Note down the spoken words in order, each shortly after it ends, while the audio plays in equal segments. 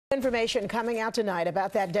Information coming out tonight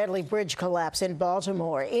about that deadly bridge collapse in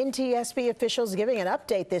Baltimore. NTSB officials giving an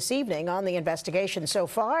update this evening on the investigation so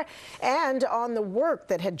far and on the work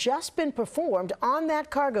that had just been performed on that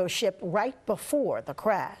cargo ship right before the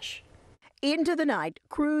crash. Into the night,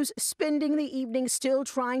 crews spending the evening still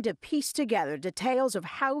trying to piece together details of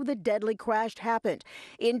how the deadly crash happened.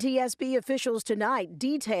 NTSB officials tonight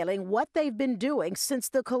detailing what they've been doing since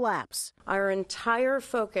the collapse. Our entire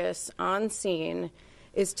focus on scene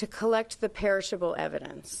is to collect the perishable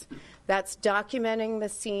evidence. That's documenting the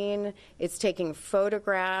scene, it's taking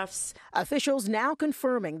photographs. Officials now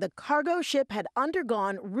confirming the cargo ship had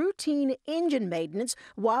undergone routine engine maintenance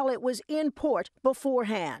while it was in port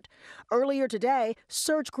beforehand. Earlier today,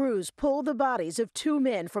 search crews pulled the bodies of 2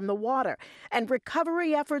 men from the water, and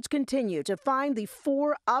recovery efforts continue to find the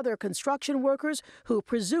 4 other construction workers who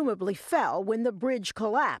presumably fell when the bridge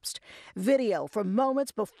collapsed. Video from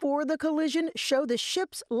moments before the collision show the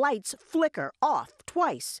ship's lights flicker off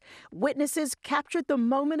twice. Witnesses captured the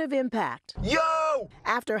moment of impact. Yo!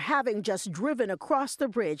 After having just driven across the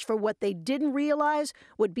bridge for what they didn't realize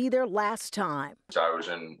would be their last time. I was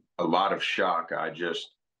in a lot of shock. I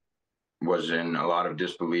just was in a lot of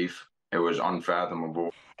disbelief. It was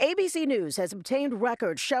unfathomable. ABC News has obtained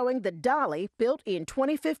records showing the Dolly, built in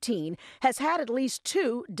 2015, has had at least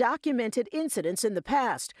 2 documented incidents in the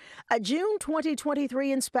past. A June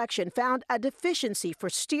 2023 inspection found a deficiency for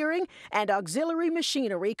steering and auxiliary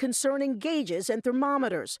machinery concerning gauges and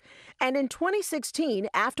thermometers. And in 2016,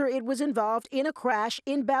 after it was involved in a crash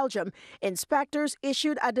in Belgium, inspectors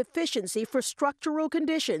issued a deficiency for structural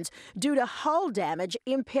conditions due to hull damage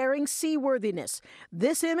impairing seaworthiness.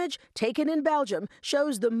 This image, taken in Belgium,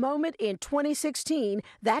 shows the moment in 2016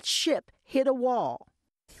 that ship hit a wall.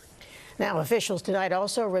 Now, officials tonight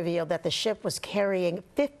also revealed that the ship was carrying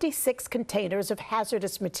 56 containers of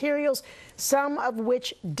hazardous materials, some of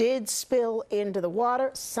which did spill into the water.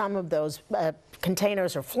 Some of those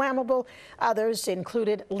containers are flammable. Others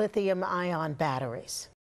included lithium-ion batteries.